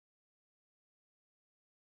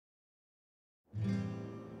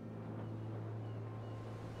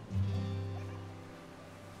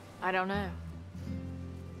I don't know.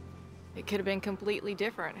 It could have been completely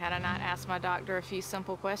different had I not asked my doctor a few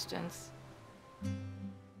simple questions.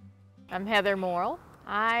 I'm Heather Morrill.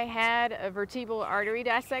 I had a vertebral artery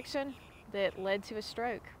dissection that led to a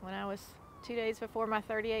stroke when I was 2 days before my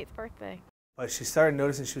 38th birthday. But she started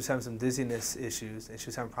noticing she was having some dizziness issues, and she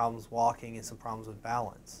was having problems walking and some problems with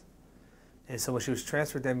balance. And so when she was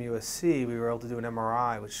transferred to MUSC, we were able to do an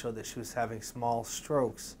MRI, which showed that she was having small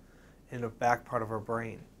strokes in the back part of her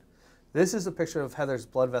brain. This is a picture of Heather's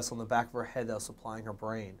blood vessel in the back of her head that was supplying her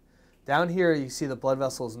brain. Down here you see the blood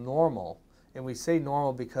vessel is normal, and we say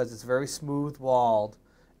normal because it's very smooth walled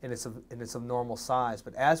and it's of normal size.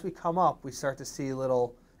 But as we come up, we start to see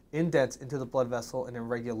little indents into the blood vessel and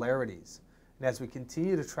irregularities. And as we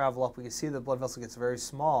continue to travel up, we can see the blood vessel gets very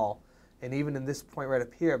small, and even in this point right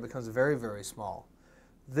up here, it becomes very, very small.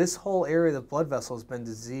 This whole area of the blood vessel has been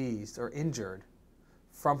diseased or injured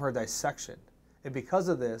from her dissection. And because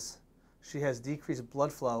of this, she has decreased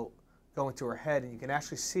blood flow going to her head, and you can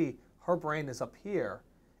actually see her brain is up here,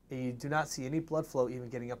 and you do not see any blood flow even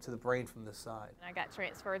getting up to the brain from this side. I got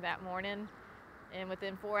transferred that morning, and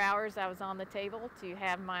within 4 hours I was on the table to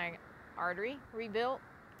have my artery rebuilt.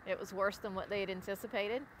 It was worse than what they had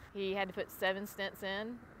anticipated. He had to put 7 stents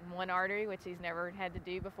in one artery, which he's never had to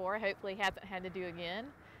do before. Hopefully he hasn't had to do again.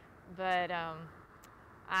 But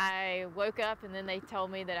I woke up, and then they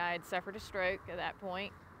told me that I had suffered a stroke at that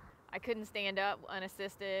point. I couldn't stand up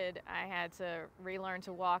unassisted. I had to relearn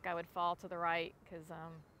to walk. I would fall to the right because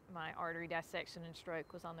my artery dissection and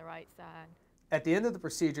stroke was on the right side. At the end of the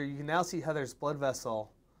procedure, you can now see Heather's blood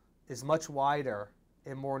vessel is much wider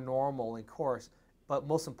and more normal in course. But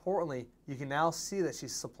most importantly, you can now see that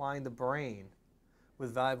she's supplying the brain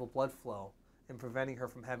with valuable blood flow and preventing her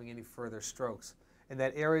from having any further strokes. And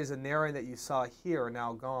that areas and area that you saw here are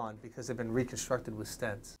now gone because they've been reconstructed with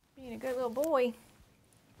stents. Being a good little boy.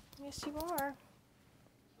 Yes, you are.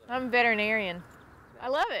 I'm a veterinarian. I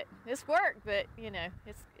love it. It's work, but you know,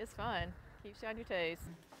 it's fun. Keeps you on your toes.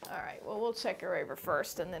 All right, well, we'll check her over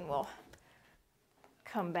first, and then we'll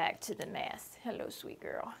come back to the math. Hello, sweet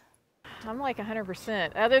girl. I'm like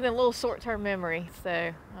 100%, other than a little short-term memory,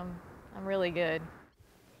 so I'm really good.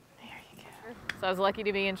 There you go. So I was lucky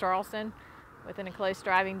to be in Charleston within a close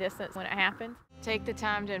driving distance when it happened. Take the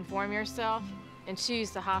time to inform yourself and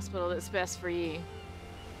choose the hospital that's best for you.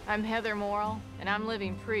 I'm Heather Morrill, and I'm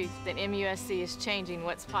living proof that MUSC is changing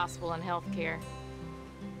what's possible in healthcare.